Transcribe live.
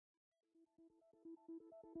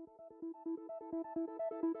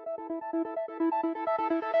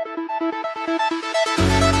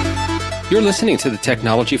You're listening to the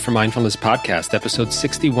Technology for Mindfulness podcast, episode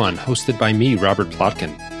 61, hosted by me, Robert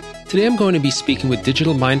Plotkin. Today I'm going to be speaking with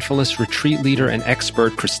digital mindfulness retreat leader and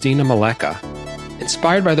expert Christina Maleka.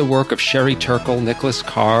 Inspired by the work of Sherry Turkle, Nicholas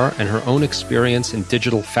Carr, and her own experience in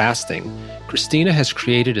digital fasting, Christina has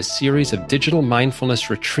created a series of digital mindfulness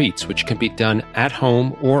retreats which can be done at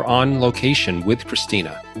home or on location with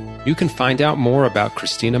Christina. You can find out more about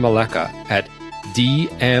Christina Maleka at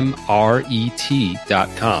dmret.com.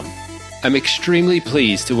 I'm extremely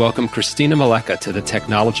pleased to welcome Christina Maleka to the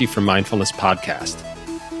Technology for Mindfulness podcast.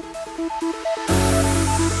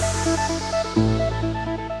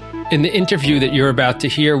 In the interview that you're about to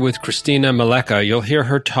hear with Christina Maleka, you'll hear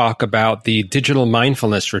her talk about the digital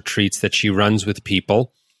mindfulness retreats that she runs with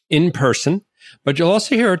people in person, but you'll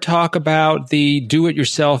also hear her talk about the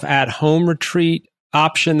do-it-yourself at-home retreat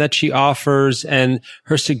option that she offers and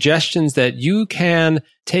her suggestions that you can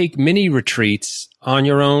take mini retreats on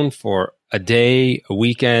your own for a day, a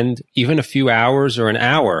weekend, even a few hours or an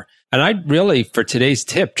hour. And I really, for today's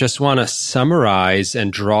tip, just want to summarize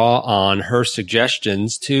and draw on her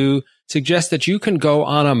suggestions to suggest that you can go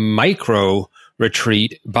on a micro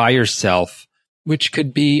retreat by yourself, which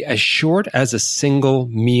could be as short as a single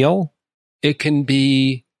meal. It can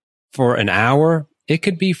be for an hour. It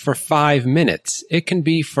could be for 5 minutes. It can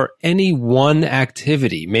be for any one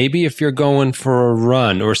activity. Maybe if you're going for a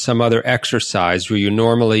run or some other exercise where you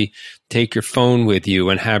normally take your phone with you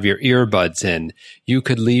and have your earbuds in, you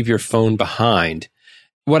could leave your phone behind.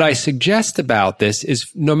 What I suggest about this is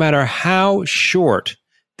no matter how short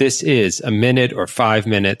this is, a minute or 5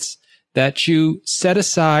 minutes, that you set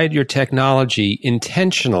aside your technology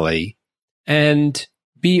intentionally and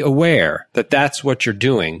be aware that that's what you're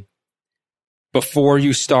doing. Before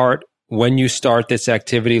you start, when you start this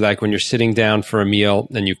activity, like when you're sitting down for a meal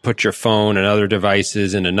and you've put your phone and other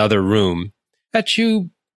devices in another room, that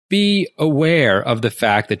you be aware of the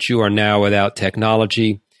fact that you are now without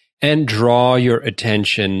technology and draw your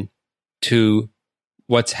attention to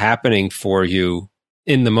what's happening for you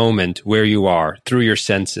in the moment where you are through your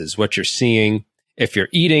senses, what you're seeing, if you're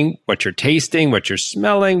eating, what you're tasting, what you're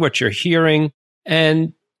smelling, what you're hearing.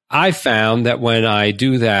 And I found that when I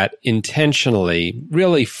do that intentionally,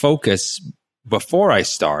 really focus before I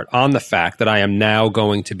start on the fact that I am now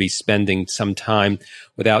going to be spending some time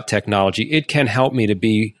without technology, it can help me to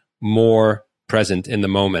be more present in the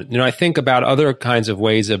moment. I think about other kinds of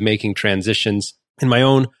ways of making transitions. In my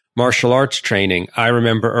own martial arts training, I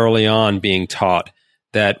remember early on being taught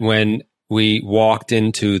that when we walked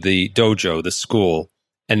into the dojo, the school,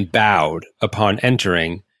 and bowed upon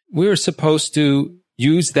entering, we were supposed to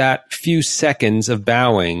use that few seconds of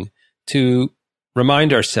bowing to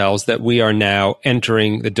remind ourselves that we are now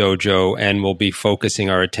entering the dojo and will be focusing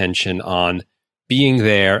our attention on being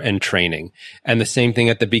there and training. And the same thing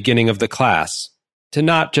at the beginning of the class, to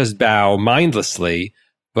not just bow mindlessly,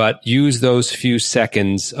 but use those few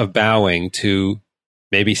seconds of bowing to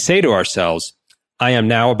maybe say to ourselves, I am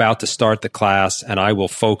now about to start the class and I will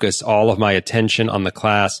focus all of my attention on the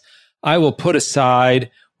class. I will put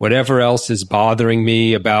aside whatever else is bothering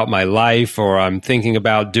me about my life or I'm thinking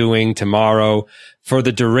about doing tomorrow for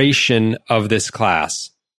the duration of this class.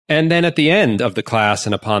 And then at the end of the class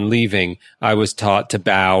and upon leaving, I was taught to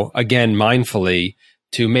bow again mindfully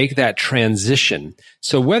to make that transition.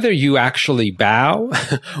 So whether you actually bow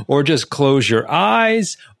or just close your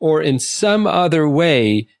eyes or in some other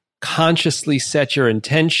way consciously set your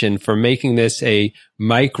intention for making this a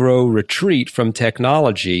micro retreat from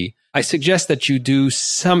technology, I suggest that you do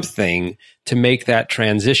something to make that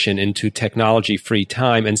transition into technology-free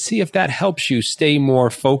time and see if that helps you stay more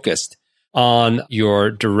focused on your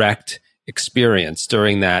direct experience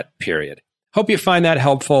during that period. Hope you find that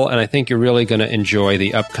helpful, and I think you're really going to enjoy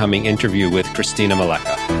the upcoming interview with Christina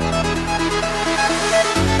Maleka.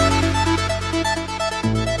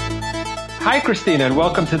 Hi, Christina, and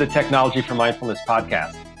welcome to the Technology for Mindfulness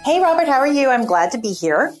podcast. Hey, Robert, how are you? I'm glad to be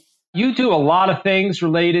here. You do a lot of things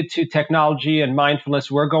related to technology and mindfulness.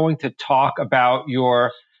 We're going to talk about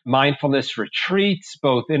your mindfulness retreats,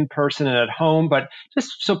 both in person and at home. But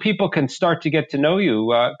just so people can start to get to know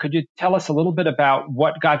you, could you tell us a little bit about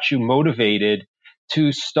what got you motivated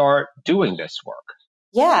to start doing this work?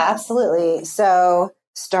 Yeah, absolutely. So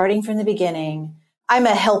starting from the beginning, I'm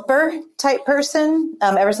a helper type person.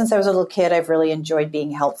 Ever since I was a little kid, I've really enjoyed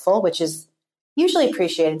being helpful, which is usually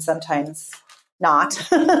appreciated, sometimes not.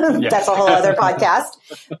 That's a whole other podcast.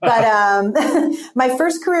 But my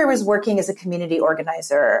first career was working as a community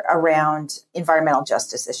organizer around environmental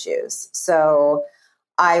justice issues. So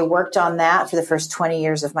I worked on that for the first 20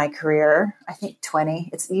 years of my career. I think 20.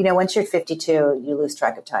 It's, once you're 52, you lose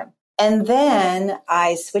track of time. And then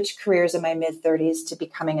I switched careers in my mid-30s to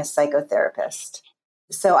becoming a psychotherapist.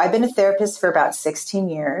 So I've been a therapist for about 16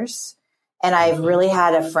 years, and I've really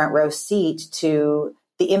had a front row seat to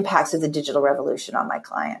the impacts of the digital revolution on my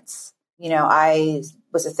clients. I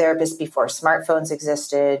was a therapist before smartphones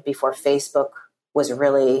existed, before Facebook was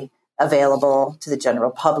really available to the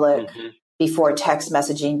general public, before text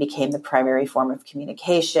messaging became the primary form of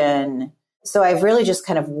communication. So I've really just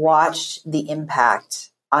kind of watched the impact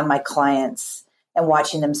on my clients and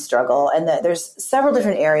watching them struggle. And there's several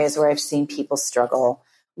different areas where I've seen people struggle.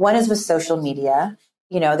 One is with social media.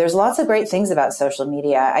 There's lots of great things about social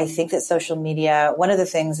media. I think that social media, one of the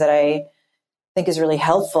things that I think is really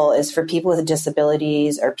helpful is for people with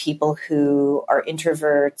disabilities or people who are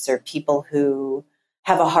introverts or people who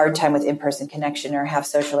have a hard time with in-person connection or have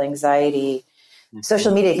social anxiety.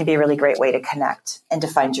 Social media can be a really great way to connect and to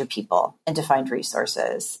find your people and to find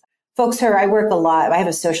resources. Folks I work a lot. I have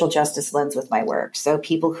a social justice lens with my work. So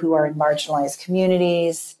people who are in marginalized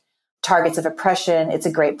communities, targets of oppression, it's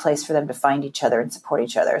a great place for them to find each other and support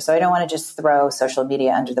each other. So I don't want to just throw social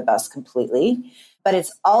media under the bus completely, but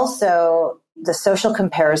it's also the social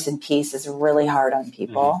comparison piece is really hard on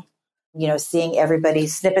people. Seeing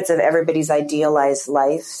snippets of everybody's idealized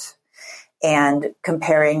life and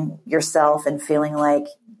comparing yourself and feeling like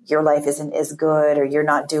your life isn't as good or you're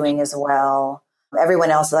not doing as well.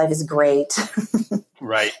 Everyone else's life is great.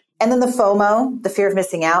 Right. And then the FOMO, the fear of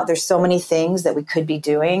missing out. There's so many things that we could be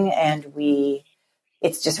doing, and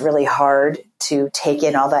it's just really hard to take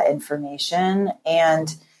in all that information.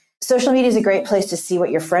 And social media is a great place to see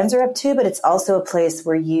what your friends are up to, but it's also a place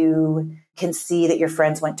where you can see that your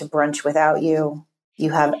friends went to brunch without you.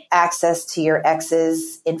 You have access to your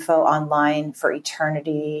ex's info online for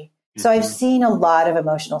eternity. So I've seen a lot of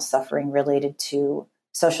emotional suffering related to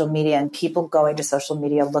social media and people going to social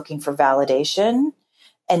media looking for validation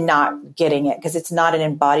and not getting it because it's not an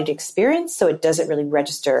embodied experience. So it doesn't really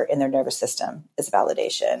register in their nervous system as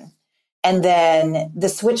validation. And then the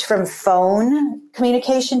switch from phone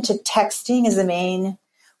communication to texting is the main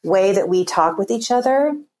way that we talk with each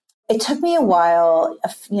other. It took me a while,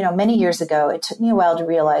 many years ago, it took me a while to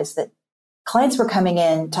realize that clients were coming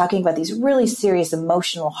in talking about these really serious,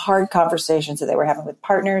 emotional, hard conversations that they were having with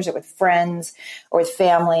partners or with friends or with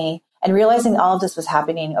family, and realizing all of this was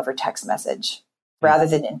happening over text message rather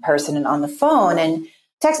than in person and on the phone. And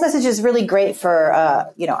text message is really great for,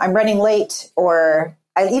 I'm running late, or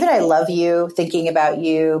I love you, thinking about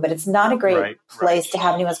you, but it's not a great place to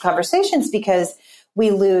have anyone's conversations because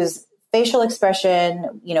we lose facial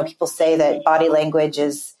expression. People say that body language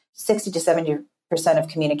is 60 to 70% of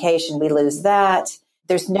communication. We lose that.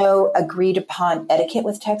 There's no agreed upon etiquette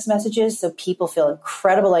with text messages. So people feel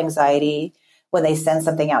incredible anxiety when they send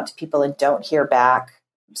something out to people and don't hear back.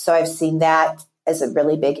 So I've seen that as a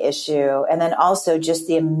really big issue. And then also just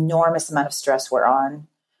the enormous amount of stress we're on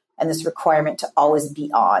and this requirement to always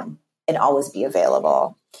be on and always be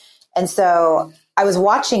available. And so I was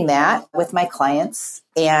watching that with my clients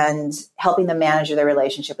and helping them manage their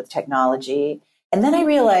relationship with technology. And then I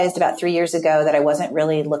realized about 3 years ago that I wasn't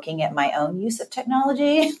really looking at my own use of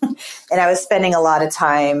technology. And I was spending a lot of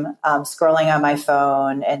time scrolling on my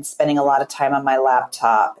phone and spending a lot of time on my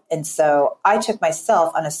laptop. And so I took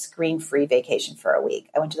myself on a screen-free vacation for a week.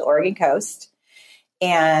 I went to the Oregon coast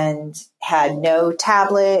and had no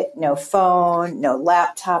tablet, no phone, no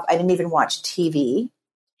laptop. I didn't even watch TV.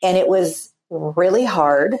 And it was really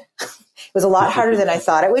hard. It was a lot harder than I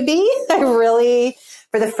thought it would be.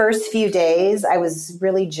 For the first few days, I was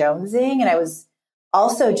really jonesing, and I was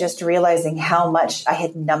also just realizing how much I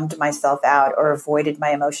had numbed myself out or avoided my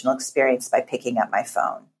emotional experience by picking up my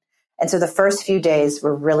phone. And so the first few days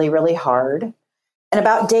were really, really hard. And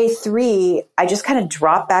about day 3, I just kind of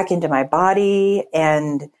dropped back into my body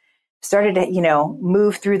and started to,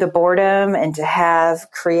 move through the boredom and to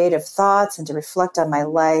have creative thoughts and to reflect on my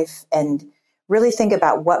life and really think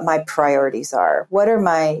about what my priorities are. What are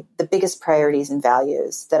the biggest priorities and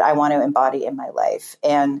values that I want to embody in my life?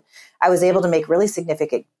 And I was able to make really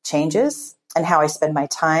significant changes in how I spend my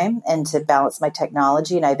time and to balance my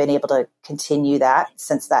technology. And I've been able to continue that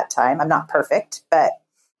since that time. I'm not perfect, but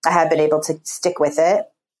I have been able to stick with it.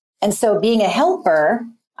 And so being a helper,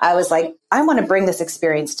 I was like, I want to bring this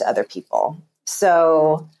experience to other people.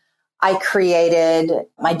 So I created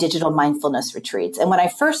my digital mindfulness retreats. And when I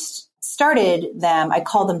first started them, I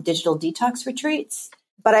called them digital detox retreats,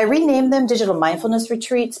 but I renamed them digital mindfulness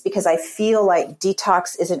retreats because I feel like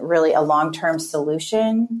detox isn't really a long-term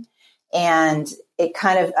solution. And it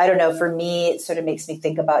kind of, I don't know, for me, it sort of makes me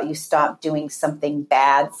think about you stop doing something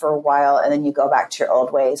bad for a while and then you go back to your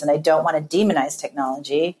old ways. And I don't want to demonize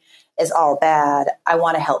technology as all bad. I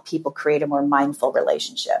want to help people create a more mindful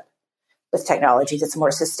relationship with technology that's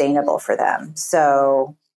more sustainable for them.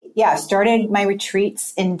 So yeah, I started my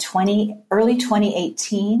retreats in early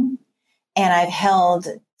 2018, and I've held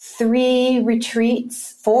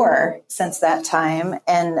 4 since that time.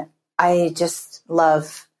 And I just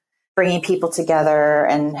love bringing people together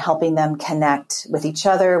and helping them connect with each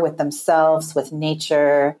other, with themselves, with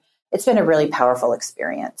nature. It's been a really powerful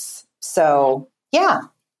experience. So yeah,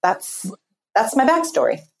 that's my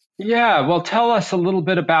backstory. Yeah, well, tell us a little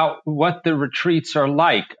bit about what the retreats are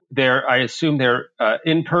like. I assume they're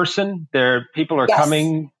in person. People are Yes.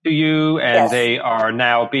 coming to you, and Yes. they are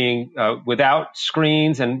now being without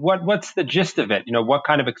screens. And what's the gist of it? What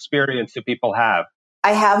kind of experience do people have?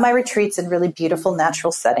 I have my retreats in really beautiful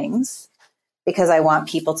natural settings because I want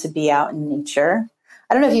people to be out in nature.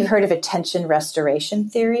 I don't know if you've heard of attention restoration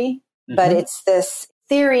theory, but it's this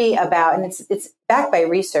theory about, and it's backed by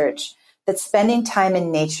research, that spending time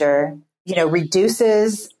in nature,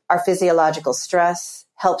 reduces our physiological stress,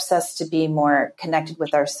 helps us to be more connected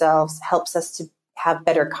with ourselves, helps us to have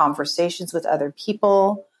better conversations with other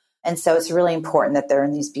people. And so it's really important that they're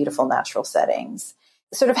in these beautiful natural settings.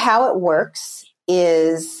 Sort of how it works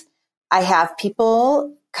is I have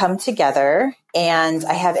people come together and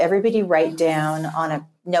I have everybody write down on a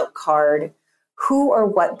note card who or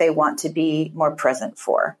what they want to be more present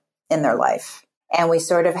for in their life. And we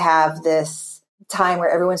sort of have this time where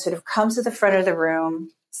everyone sort of comes to the front of the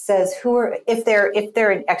room, says if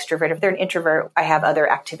they're an extrovert, if they're an introvert, I have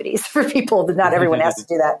other activities for people, but not everyone has to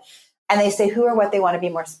do that. And they say who or what they want to be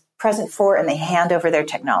more present for, and they hand over their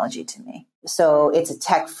technology to me. So it's a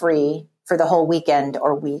tech-free for the whole weekend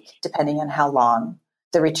or week, depending on how long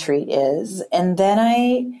the retreat is. And then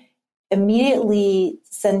I immediately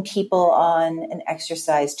send people on an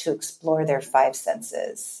exercise to explore their 5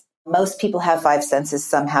 senses. Most people have 5 senses.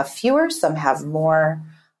 Some have fewer, some have more.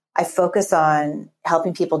 I focus on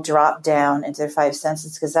helping people drop down into their 5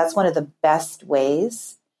 senses because that's one of the best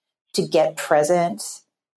ways to get present,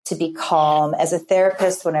 to be calm. As a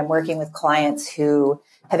therapist, when I'm working with clients who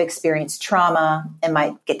have experienced trauma and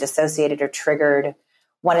might get dissociated or triggered,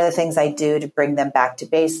 one of the things I do to bring them back to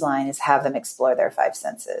baseline is have them explore their 5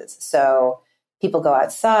 senses. So people go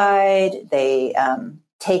outside, they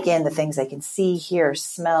take in the things they can see, hear,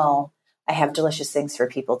 smell. I have delicious things for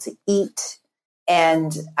people to eat.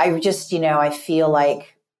 And I just, I feel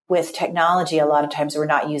like with technology, a lot of times we're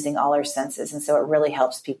not using all our senses. And so it really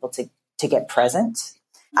helps people to get present.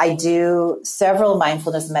 I do several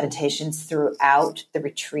mindfulness meditations throughout the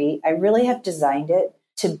retreat. I really have designed it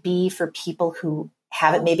to be for people who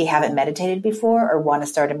haven't meditated before or want to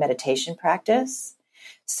start a meditation practice.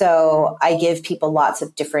 So I give people lots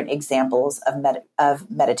of different examples of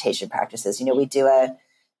meditation practices. We do a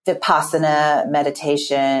Vipassana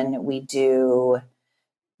meditation. We do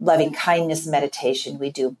loving kindness meditation.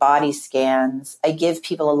 We do body scans. I give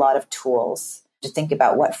people a lot of tools to think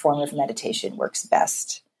about what form of meditation works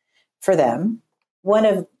best for them. One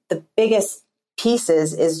of the biggest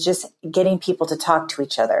pieces is just getting people to talk to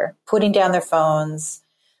each other, putting down their phones,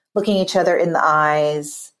 looking each other in the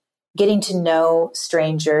eyes, getting to know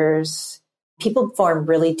strangers. People form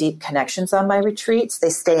really deep connections on my retreats. They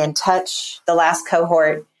stay in touch. The last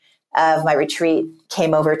cohort of my retreat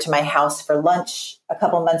came over to my house for lunch a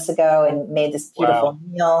couple months ago and made this beautiful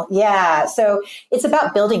meal. Yeah. So it's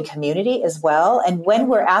about building community as well. And when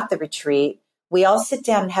we're at the retreat, we all sit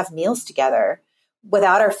down and have meals together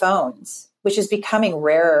without our phones, which is becoming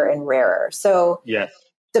rarer and rarer. So yes,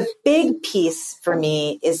 the big piece for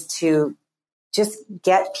me is to just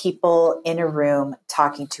get people in a room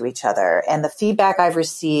talking to each other. And the feedback I've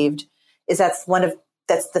received is that's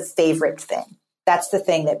the favorite thing. That's the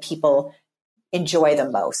thing that people enjoy the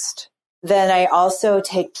most. Then I also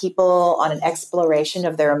take people on an exploration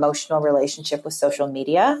of their emotional relationship with social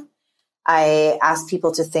media. I ask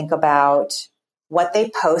people to think about what they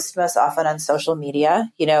post most often on social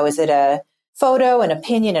media. Is it a photo, an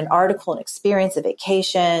opinion, an article, an experience, a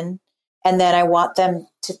vacation? And then I want them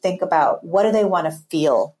to think about what do they want to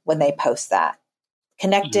feel when they post that?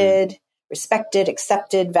 Connected, respected,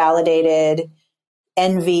 accepted, validated,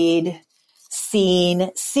 envied,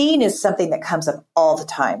 seen. Seen is something that comes up all the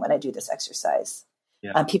time when I do this exercise.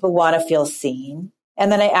 Yeah. People want to feel seen.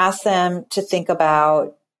 And then I ask them to think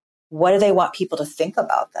about what do they want people to think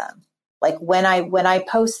about them? Like when I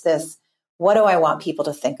post this, what do I want people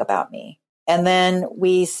to think about me? And then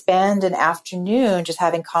we spend an afternoon just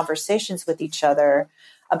having conversations with each other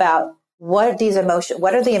about what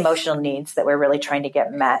are the emotional needs that we're really trying to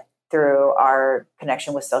get met through our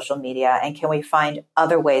connection with social media? And can we find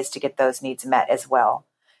other ways to get those needs met as well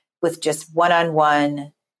with just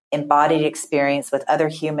one-on-one embodied experience with other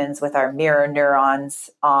humans, with our mirror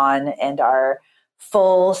neurons on and our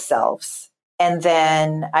full selves? And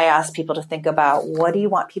then I ask people to think about, what do you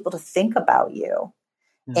want people to think about you?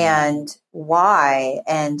 Mm-hmm. And why?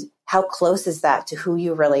 And how close is that to who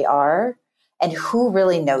you really are? And who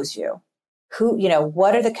really knows you?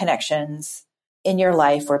 What are the connections in your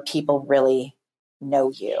life where people really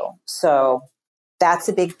know you? So that's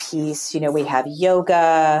a big piece. We have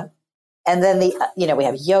yoga, and then we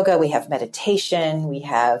have yoga, we have meditation, we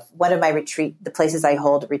have one of my the places I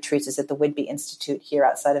hold retreats is at the Whidbey Institute here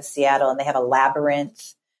outside of Seattle, and they have a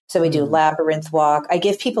labyrinth. So we do labyrinth walk. I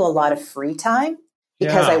give people a lot of free time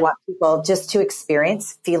because I want people just to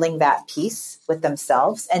experience feeling that peace with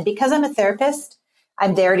themselves. And because I'm a therapist,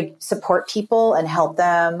 I'm there to support people and help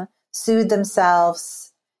them soothe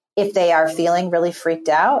themselves if they are feeling really freaked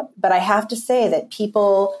out. But I have to say that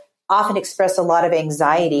people often express a lot of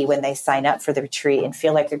anxiety when they sign up for the retreat and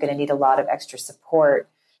feel like they're going to need a lot of extra support.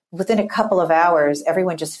 Within a couple of hours,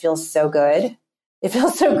 everyone just feels so good. It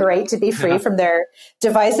feels so great to be free from their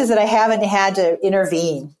devices that I haven't had to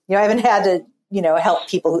intervene. I haven't had to, help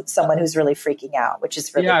someone who's really freaking out, which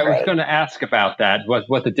is really great. I was going to ask about that,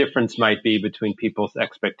 what the difference might be between people's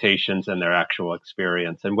expectations and their actual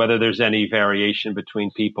experience, and whether there's any variation between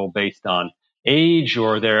people based on age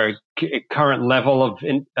or their current level of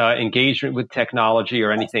engagement with technology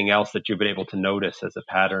or anything else that you've been able to notice as a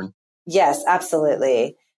pattern. Yes,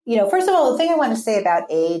 absolutely. First of all, the thing I want to say about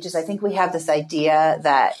age is I think we have this idea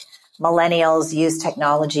that millennials use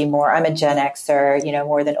technology more. I'm a Gen Xer,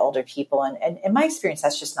 more than older people. And in my experience,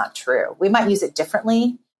 that's just not true. We might use it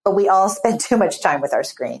differently, but we all spend too much time with our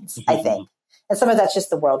screens, I think. And some of that's just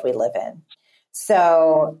the world we live in.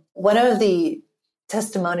 So one of the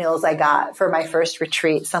testimonials I got for my first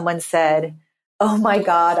retreat, someone said, "Oh my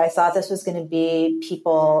God, I thought this was going to be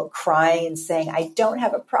people crying and saying, I don't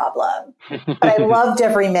have a problem." But I loved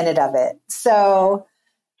every minute of it. So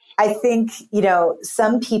I think,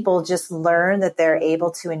 some people just learn that they're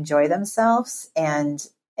able to enjoy themselves and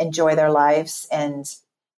enjoy their lives and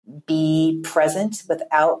be present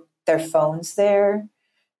without their phones there.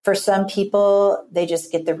 For some people, they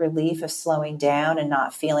just get the relief of slowing down and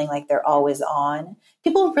not feeling like they're always on.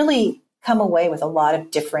 People really come away with a lot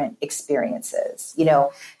of different experiences.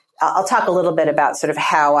 I'll talk a little bit about sort of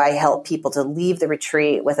how I help people to leave the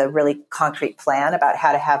retreat with a really concrete plan about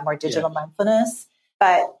how to have more digital mindfulness.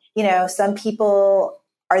 But, some people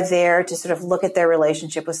are there to sort of look at their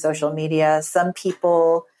relationship with social media. Some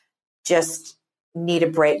people just need a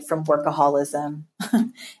break from workaholism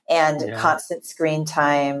and constant screen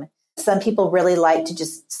time. Some people really like to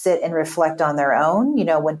just sit and reflect on their own.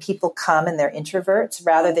 When people come and they're introverts,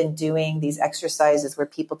 rather than doing these exercises where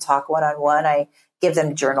people talk one-on-one, I give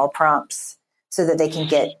them journal prompts so that they can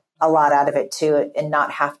get a lot out of it too and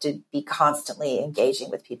not have to be constantly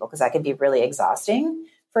engaging with people, because that can be really exhausting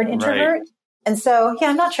for an introvert. Right. And so,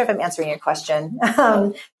 I'm not sure if I'm answering your question.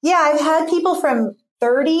 I've had people from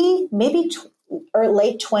 30, maybe or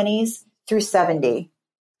late 20s through 70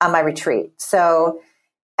 on my retreat. So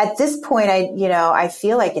at this point, I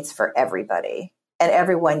feel like it's for everybody, and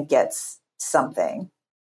everyone gets something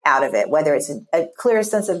out of it, whether it's a clearer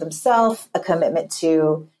sense of themselves, a commitment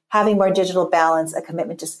to having more digital balance, a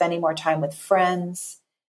commitment to spending more time with friends.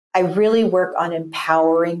 I really work on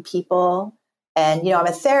empowering people. And, I'm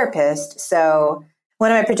a therapist. So one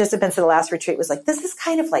of my participants at the last retreat was like, "This is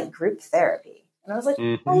kind of like group therapy." And I was like,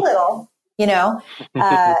 a little,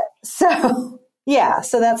 so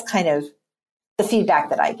that's kind of the feedback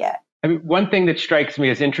that I get. I mean, one thing that strikes me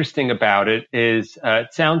as interesting about it is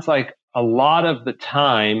it sounds like a lot of the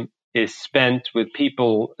time is spent with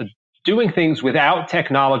people doing things without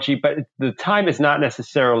technology, but the time is not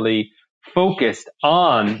necessarily focused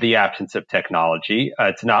on the absence of technology.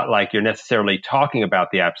 It's not like you're necessarily talking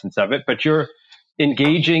about the absence of it, but you're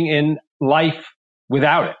engaging in life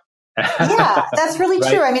without it. Yeah, that's really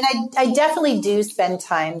right? True. I mean, I definitely do spend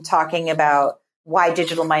time talking about why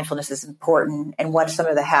digital mindfulness is important and what some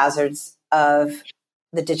of the hazards of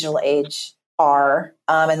the digital age are.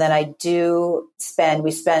 And then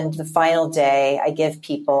we spend the final day, I give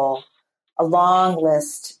people a long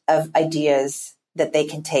list of ideas that they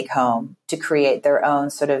can take home to create their own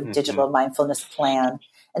sort of digital mindfulness plan.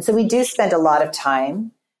 And so we do spend a lot of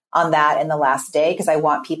time on that in the last day because I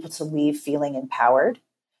want people to leave feeling empowered.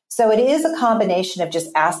 So it is a combination of just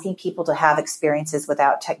asking people to have experiences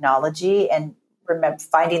without technology and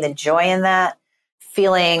finding the joy in that,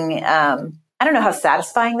 feeling I don't know how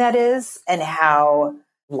satisfying that is and how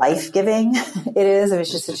life-giving it is. It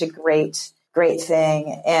was just such a great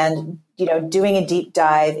thing. And, doing a deep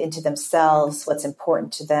dive into themselves, what's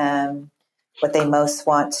important to them, what they most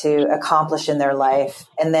want to accomplish in their life,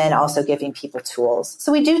 and then also giving people tools.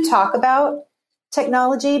 So we do talk about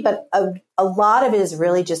technology, but a lot of it is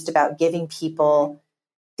really just about giving people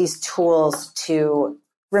these tools to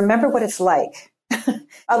remember what it's like.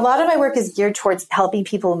 A lot of my work is geared towards helping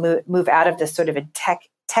people move out of this sort of a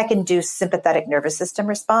tech-induced sympathetic nervous system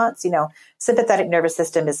response. Sympathetic nervous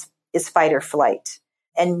system is fight or flight.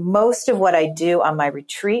 And most of what I do on my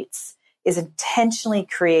retreats is intentionally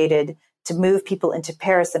created to move people into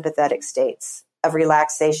parasympathetic states of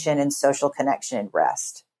relaxation and social connection and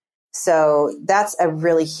rest. So that's a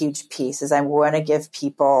really huge piece, is I want to give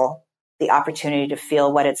people the opportunity to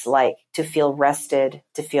feel what it's like, to feel rested,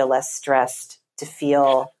 to feel less stressed, to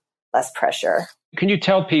feel less pressure. Can you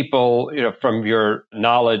tell people, from your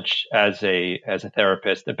knowledge as a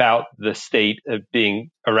therapist, about the state of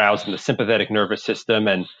being aroused in the sympathetic nervous system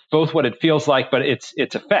and both what it feels like, but its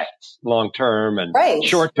effects long term and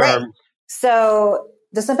short term? Right. So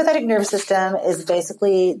the sympathetic nervous system is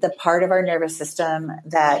basically the part of our nervous system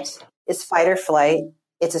that is fight or flight.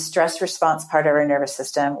 It's a stress response part of our nervous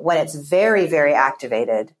system. When it's very, very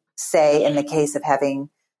activated, say in the case of having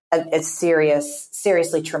a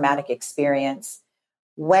seriously traumatic experience,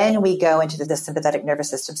 when we go into the sympathetic nervous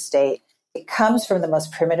system state, it comes from the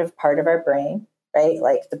most primitive part of our brain, right?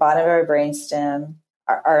 Like the bottom of our brainstem,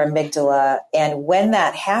 our amygdala. And when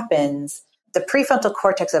that happens, the prefrontal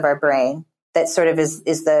cortex of our brain, that sort of is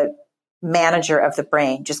the manager of the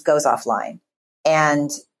brain, just goes offline.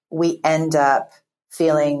 And we end up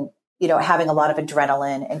feeling, having a lot of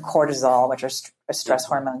adrenaline and cortisol, which are stress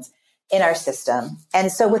hormones, in our system.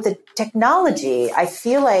 And so with the technology, I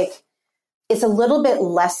feel like it's a little bit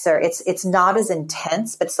lesser. It's not as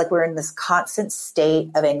intense, but it's like we're in this constant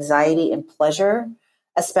state of anxiety and pleasure,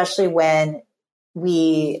 especially when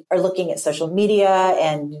we are looking at social media,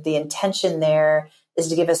 and the intention there is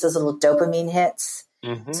to give us those little dopamine hits.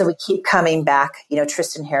 Mm-hmm. So we keep coming back.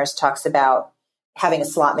 Tristan Harris talks about having a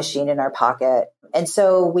slot machine in our pocket. And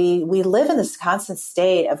so we live in this constant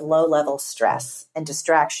state of low-level stress and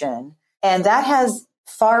distraction. And that has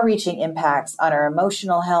far-reaching impacts on our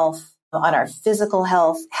emotional health, on our physical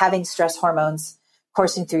health. Having stress hormones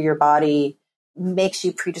coursing through your body makes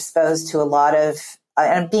you predisposed to a lot of,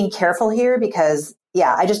 and I'm being careful here because,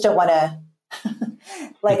 I just don't want to,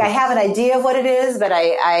 I have an idea of what it is, but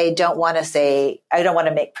I don't want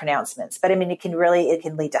to make pronouncements. But I mean, it can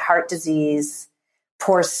lead to heart disease,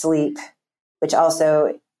 poor sleep, which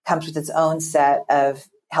also comes with its own set of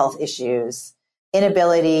health issues,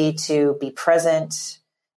 inability to be present,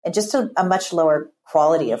 and just a much lower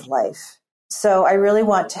quality of life. So I really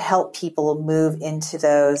want to help people move into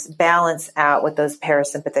those, balance out with those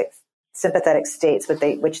sympathetic states,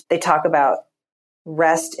 which they talk about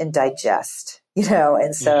rest and digest,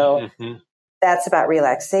 and so that's about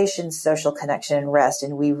relaxation, social connection, and rest.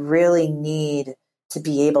 And we really need to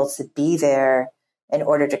be able to be there in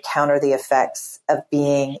order to counter the effects of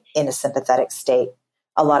being in a sympathetic state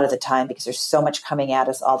a lot of the time, because there's so much coming at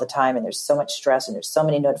us all the time, and there's so much stress, and there's so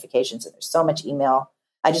many notifications, and there's so much email.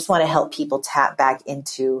 I just want to help people tap back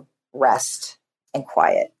into rest and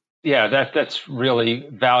quiet. Yeah, that's really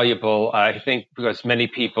valuable, I think, because many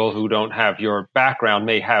people who don't have your background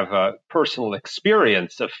may have a personal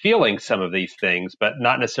experience of feeling some of these things, but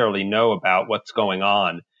not necessarily know about what's going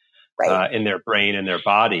on in their brain and their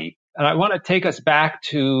body. And I want to take us back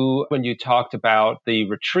to when you talked about the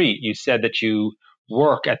retreat. You said that you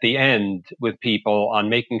work at the end with people on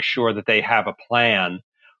making sure that they have a plan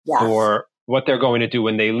for what they're going to do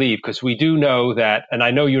when they leave. Because we do know that, and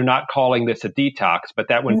I know you're not calling this a detox, but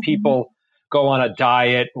that when people go on a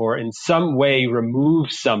diet or in some way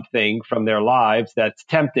remove something from their lives that's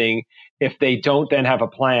tempting, if they don't then have a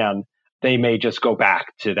plan, they may just go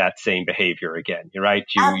back to that same behavior again. Right?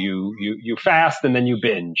 You fast and then you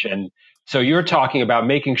binge. And so you're talking about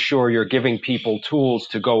making sure you're giving people tools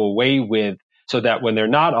to go away with, so that when they're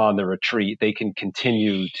not on the retreat, they can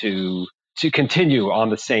continue to continue on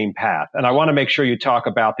the same path. And I want to make sure you talk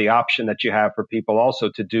about the option that you have for people also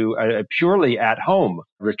to do a purely at-home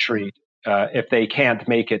retreat if they can't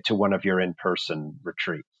make it to one of your in-person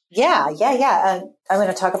retreats. Yeah. I'm going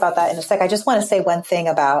to talk about that in a sec. I just want to say one thing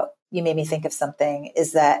about, you made me think of something,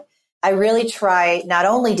 is that I really try not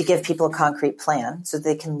only to give people a concrete plan so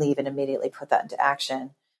they can leave and immediately put that into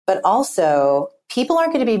action, but also people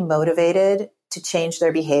aren't going to be motivated to change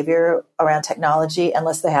their behavior around technology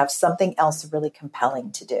unless they have something else really compelling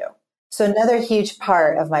to do. So another huge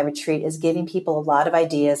part of my retreat is giving people a lot of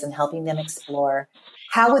ideas and helping them explore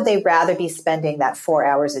how would they rather be spending that 4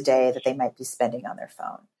 hours a day that they might be spending on their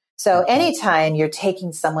phone. So anytime you're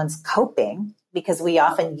taking someone's coping, because we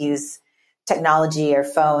often use technology or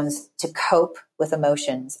phones to cope with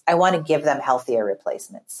emotions, I want to give them healthier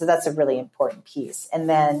replacements. So that's a really important piece. And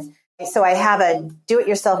then, so I have a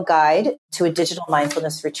do-it-yourself guide to a digital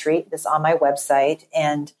mindfulness retreat that's on my website.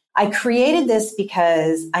 And I created this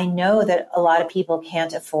because I know that a lot of people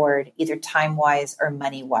can't afford, either time-wise or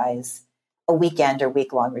money-wise, a weekend or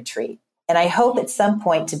week-long retreat. And I hope at some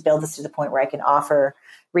point to build this to the point where I can offer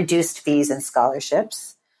reduced fees and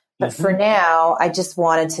scholarships. But for now, I just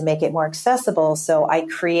wanted to make it more accessible. So I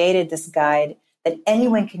created this guide that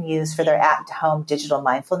anyone can use for their at-home digital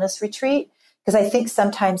mindfulness retreat. Because I think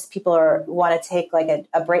sometimes people want to take like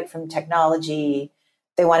a break from technology.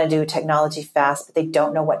 They want to do technology fast, but they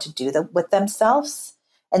don't know what to do with themselves.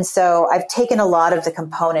 And so I've taken a lot of the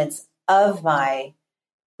components of my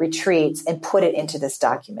retreats and put it into this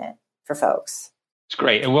document for folks. It's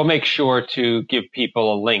great. And we'll make sure to give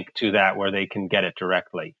people a link to that where they can get it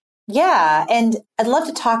directly. Yeah. And I'd love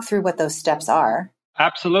to talk through what those steps are.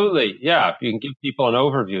 Absolutely. Yeah. If you can give people an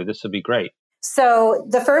overview, this would be great. So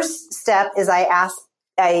the first step is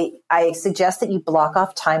I suggest that you block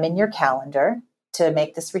off time in your calendar to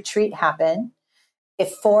make this retreat happen.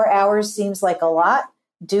 If 4 hours seems like a lot,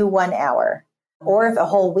 do 1 hour. Or if a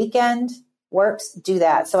whole weekend works, do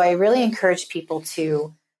that. So I really encourage people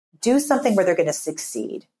to do something where they're going to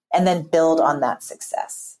succeed and then build on that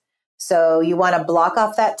success. So you want to block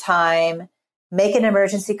off that time, make an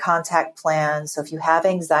emergency contact plan. So if you have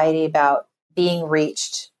anxiety about being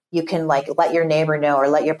reached, you can like let your neighbor know or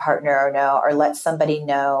let your partner know or let somebody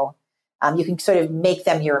know. You can sort of make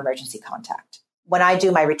them your emergency contact. When I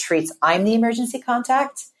do my retreats, I'm the emergency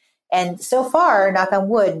contact. And so far, knock on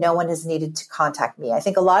wood, no one has needed to contact me. I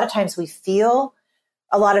think a lot of times we feel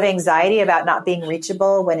a lot of anxiety about not being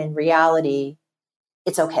reachable when in reality,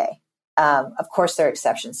 it's okay. Of course, there are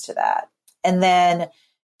exceptions to that. And then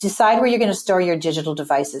decide where you're going to store your digital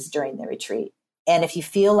devices during the retreat. And if you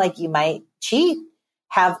feel like you might cheat,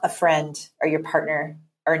 have a friend or your partner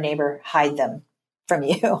or neighbor hide them from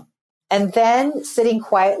you. And then sitting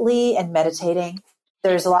quietly and meditating.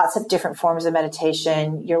 There's lots of different forms of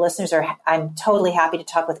meditation. Your listeners I'm totally happy to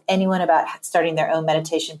talk with anyone about starting their own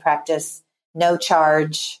meditation practice. No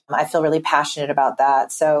charge. I feel really passionate about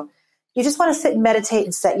that. So you just want to sit and meditate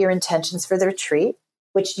and set your intentions for the retreat,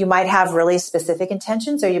 which you might have really specific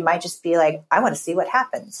intentions, or you might just be like, I want to see what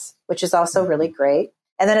happens, which is also really great.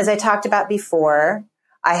 And then as I talked about before,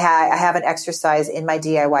 I have an exercise in my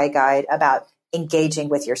DIY guide about engaging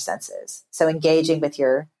with your senses. So engaging with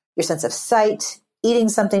your sense of sight, eating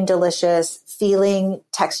something delicious, feeling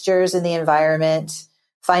textures in the environment,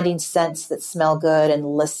 finding scents that smell good,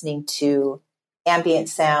 and listening to ambient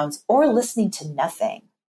sounds or listening to nothing.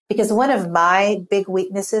 Because one of my big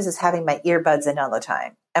weaknesses is having my earbuds in all the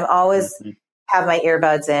time. I'm always have my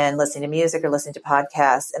earbuds in, listening to music or listening to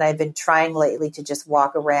podcasts. And I've been trying lately to just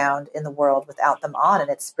walk around in the world without them on. And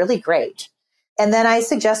it's really great. And then I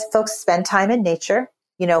suggest folks spend time in nature,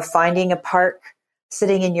 finding a park,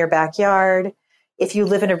 sitting in your backyard. If you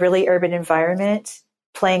live in a really urban environment,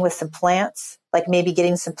 playing with some plants, like maybe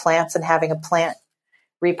getting some plants and having a plant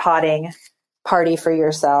repotting party for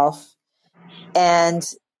yourself. And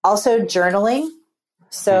also journaling.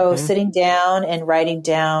 So sitting down and writing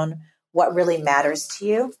down what really matters to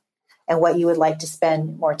you and what you would like to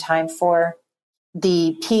spend more time for.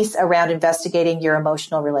 The piece around investigating your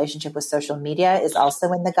emotional relationship with social media is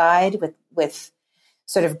also in the guide with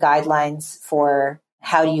sort of guidelines for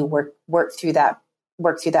how do you work through that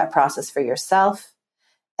process for yourself.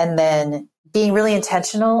 And then being really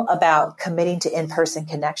intentional about committing to in-person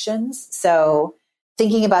connections. So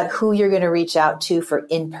thinking about who you're going to reach out to for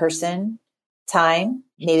in-person time.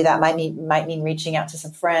 Maybe that might mean reaching out to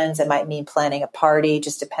some friends. It might mean planning a party,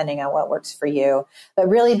 just depending on what works for you. But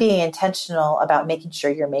really being intentional about making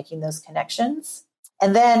sure you're making those connections.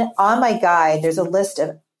 And then on my guide, there's a list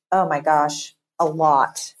of, oh my gosh, a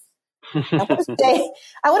lot. I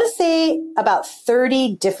want to say about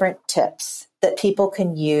 30 different tips that people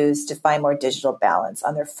can use to find more digital balance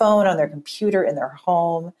on their phone, on their computer, in their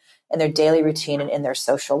home, in their daily routine, and in their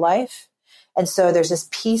social life. And so there's this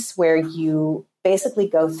piece where you basically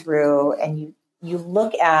go through and you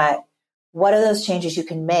look at what are those changes you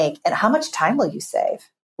can make and how much time will you save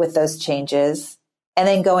with those changes. And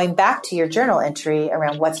then going back to your journal entry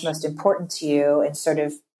around what's most important to you and sort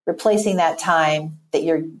of replacing that time that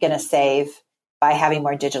you're going to save by having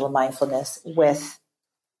more digital mindfulness with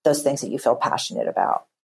those things that you feel passionate about.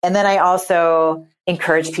 And then I also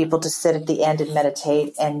encourage people to sit at the end and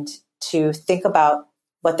meditate and to think about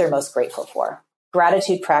what they're most grateful for.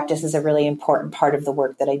 Gratitude practice is a really important part of the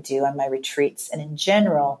work that I do on my retreats and in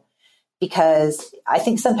general, because I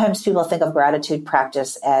think sometimes people think of gratitude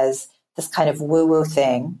practice as this kind of woo-woo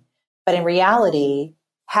thing. But in reality,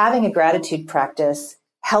 having a gratitude practice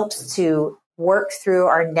helps to work through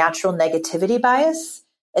our natural negativity bias.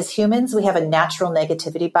 As humans, we have a natural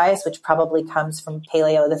negativity bias, which probably comes from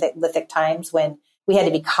Paleolithic times when we had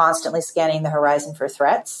to be constantly scanning the horizon for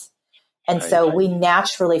threats. And so we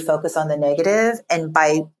naturally focus on the negative. And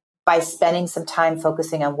by spending some time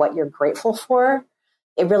focusing on what you're grateful for,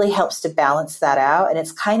 it really helps to balance that out. And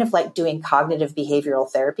it's kind of like doing cognitive behavioral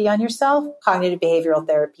therapy on yourself. Cognitive behavioral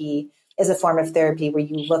therapy is a form of therapy where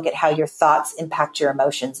you look at how your thoughts impact your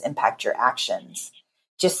emotions, impact your actions.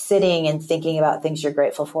 Just sitting and thinking about things you're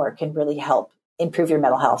grateful for can really help improve your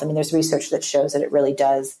mental health. I mean, there's research that shows that it really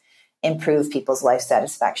does improve people's life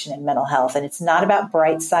satisfaction and mental health. And it's not about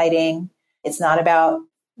bright siding. It's not about,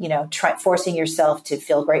 forcing yourself to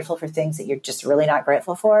feel grateful for things that you're just really not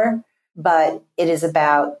grateful for. But it is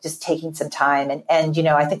about just taking some time. And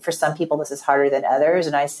I think for some people, this is harder than others.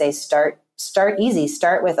 And I say, start easy.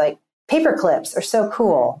 Start with like paper clips are so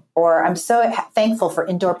cool. Or I'm so thankful for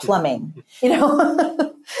indoor plumbing,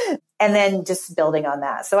 and then just building on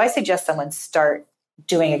that. So I suggest someone start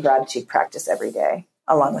doing a gratitude practice every day,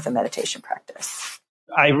 along with a meditation practice.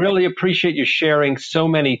 I really appreciate you sharing so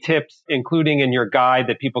many tips, including in your guide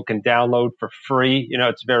that people can download for free.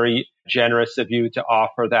 It's very generous of you to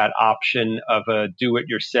offer that option of a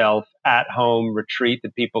do-it-yourself at-home retreat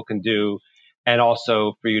that people can do, and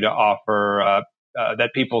also for you to offer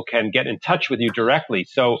that people can get in touch with you directly.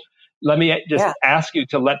 So let me just ask you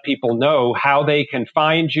to let people know how they can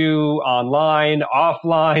find you online,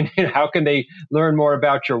 offline. How can they learn more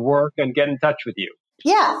about your work and get in touch with you?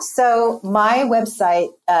 Yeah. So my website,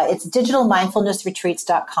 it's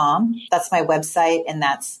digitalmindfulnessretreats.com. That's my website. And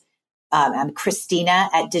that's, I'm Christina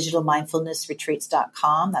at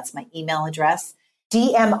digitalmindfulnessretreats.com. That's my email address.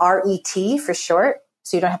 DMRET for short.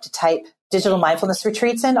 So you don't have to type Digital Mindfulness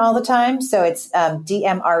Retreats in all the time. So it's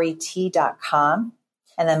dmret.com.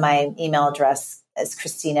 And then my email address is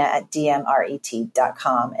Christina at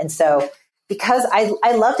dmret.com. And so because I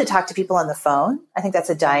love to talk to people on the phone, I think that's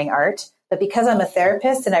a dying art. But because I'm a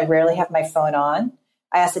therapist and I rarely have my phone on,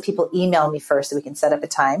 I ask that people email me first so we can set up a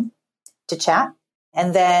time to chat.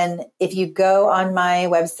 And then if you go on my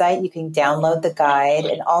website, you can download the guide.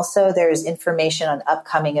 And also there's information on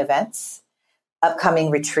upcoming events,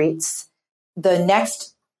 upcoming retreats. The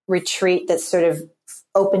next retreat that's sort of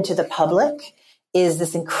open to the public is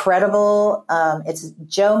this incredible, it's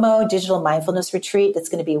JOMO Digital Mindfulness Retreat. That's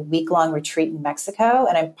going to be a week-long retreat in Mexico.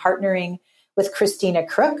 And I'm partnering with Christina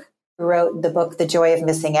Crook, who wrote the book, The Joy of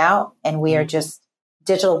Missing Out. And we are just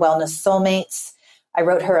digital wellness soulmates. I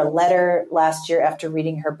wrote her a letter last year after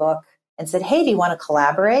reading her book and said, hey, do you want to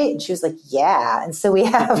collaborate? And she was like, yeah. And so we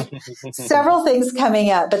have several things coming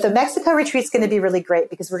up. But the Mexico retreat is going to be really great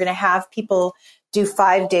because we're going to have people do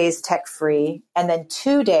 5 days tech free. And then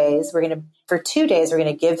 2 days, we're going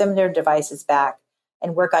to give them their devices back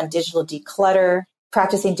and work on digital declutter,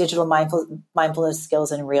 practicing digital mindfulness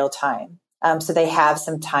skills in real time. So they have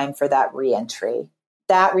some time for that reentry.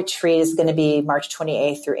 That retreat is going to be March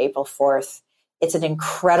 28th through April 4th. It's an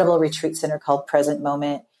incredible retreat center called Present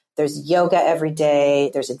Moment. There's yoga every day.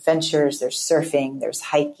 There's adventures. There's surfing. There's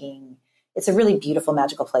hiking. It's a really beautiful,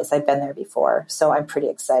 magical place. I've been there before, so I'm pretty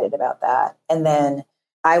excited about that. And then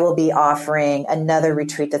I will be offering another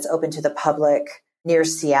retreat that's open to the public near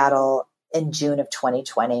Seattle in June of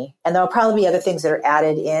 2020. And there'll probably be other things that are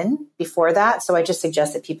added in before that. So I just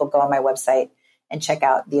suggest that people go on my website and check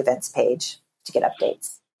out the events page to get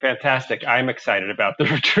updates. Fantastic. I'm excited about the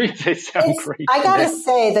retreats. They sound great. I got to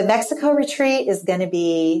say, the Mexico retreat is going to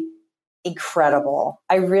be incredible.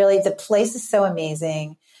 The place is so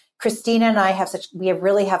amazing. Christina and I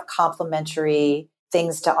really have complementary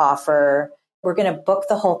things to offer. We're going to book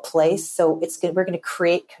the whole place. So we're going to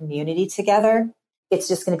create community together. It's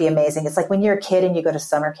just going to be amazing. It's like when you're a kid and you go to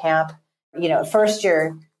summer camp, at first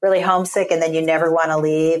you're really homesick and then you never want to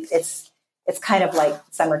leave. It's kind of like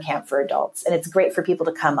summer camp for adults. And it's great for people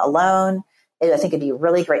to come alone. I think it'd be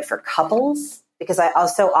really great for couples because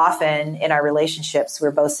so often in our relationships,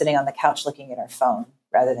 we're both sitting on the couch looking at our phone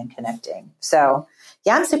rather than connecting. So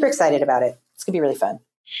yeah, I'm super excited about it. It's going to be really fun.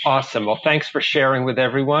 Awesome. Well, thanks for sharing with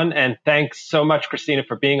everyone. And thanks so much, Christina,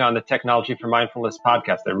 for being on the Technology for Mindfulness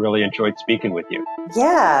podcast. I really enjoyed speaking with you.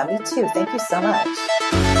 Yeah, me too. Thank you so much.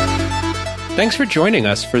 Thanks for joining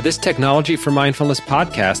us for this Technology for Mindfulness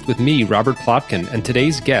podcast with me, Robert Plotkin, and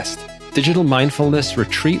today's guest. digital mindfulness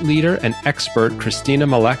retreat leader and expert Christina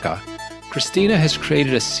Maleka. Christina has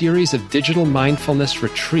created a series of digital mindfulness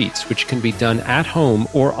retreats which can be done at home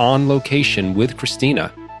or on location with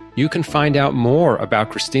Christina. You can find out more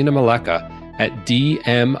about Christina Maleka at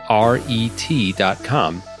dmret.com.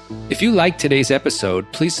 If you liked today's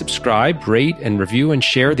episode, please subscribe, rate, and review and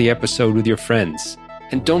share the episode with your friends.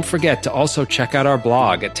 And don't forget to also check out our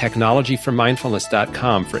blog at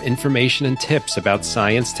technologyformindfulness.com for information and tips about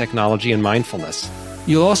science, technology, and mindfulness.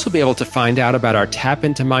 You'll also be able to find out about our Tap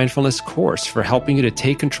Into Mindfulness course for helping you to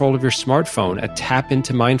take control of your smartphone at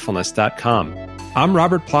tapintomindfulness.com. I'm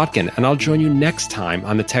Robert Plotkin, and I'll join you next time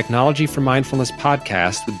on the Technology for Mindfulness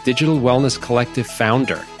podcast with Digital Wellness Collective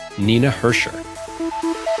founder, Nina Hirscher.